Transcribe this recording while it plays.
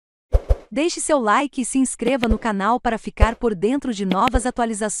Deixe seu like e se inscreva no canal para ficar por dentro de novas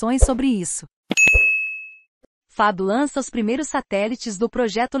atualizações sobre isso. Fab lança os primeiros satélites do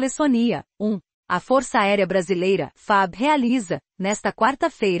Projeto Lessonia. 1. A Força Aérea Brasileira, Fab, realiza, nesta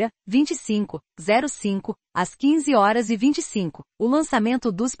quarta-feira, 25/05, às 15h25, o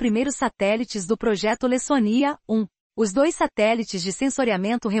lançamento dos primeiros satélites do Projeto Lessonia. 1. Os dois satélites de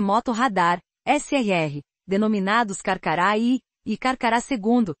sensoriamento remoto radar, SRR, denominados Carcará I e Carcará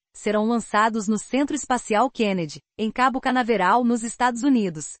II, serão lançados no Centro Espacial Kennedy, em Cabo Canaveral, nos Estados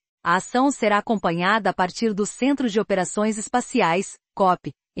Unidos. A ação será acompanhada a partir do Centro de Operações Espaciais,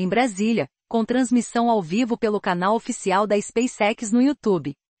 COP, em Brasília, com transmissão ao vivo pelo canal oficial da SpaceX no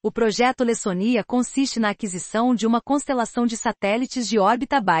YouTube. O projeto Lessonia consiste na aquisição de uma constelação de satélites de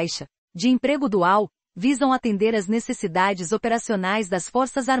órbita baixa, de emprego dual, visam atender às necessidades operacionais das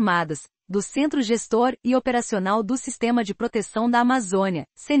Forças Armadas, do Centro Gestor e Operacional do Sistema de Proteção da Amazônia,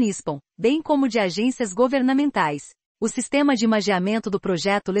 CENISPAM, bem como de agências governamentais. O sistema de imageamento do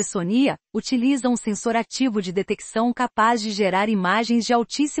projeto Lessonia utiliza um sensor ativo de detecção capaz de gerar imagens de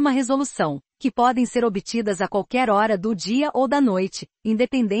altíssima resolução, que podem ser obtidas a qualquer hora do dia ou da noite,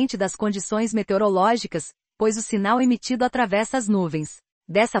 independente das condições meteorológicas, pois o sinal emitido atravessa as nuvens.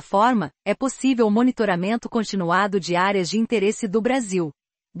 Dessa forma, é possível o monitoramento continuado de áreas de interesse do Brasil,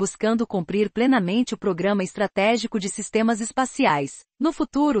 buscando cumprir plenamente o Programa Estratégico de Sistemas Espaciais. No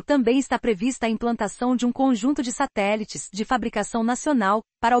futuro também está prevista a implantação de um conjunto de satélites de fabricação nacional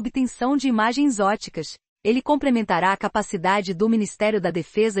para a obtenção de imagens óticas. Ele complementará a capacidade do Ministério da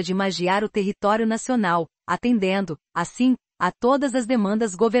Defesa de imagear o território nacional, atendendo, assim, a todas as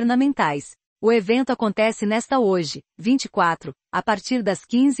demandas governamentais. O evento acontece nesta hoje, 24, a partir das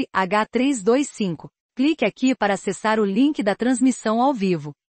 15h325. Clique aqui para acessar o link da transmissão ao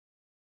vivo.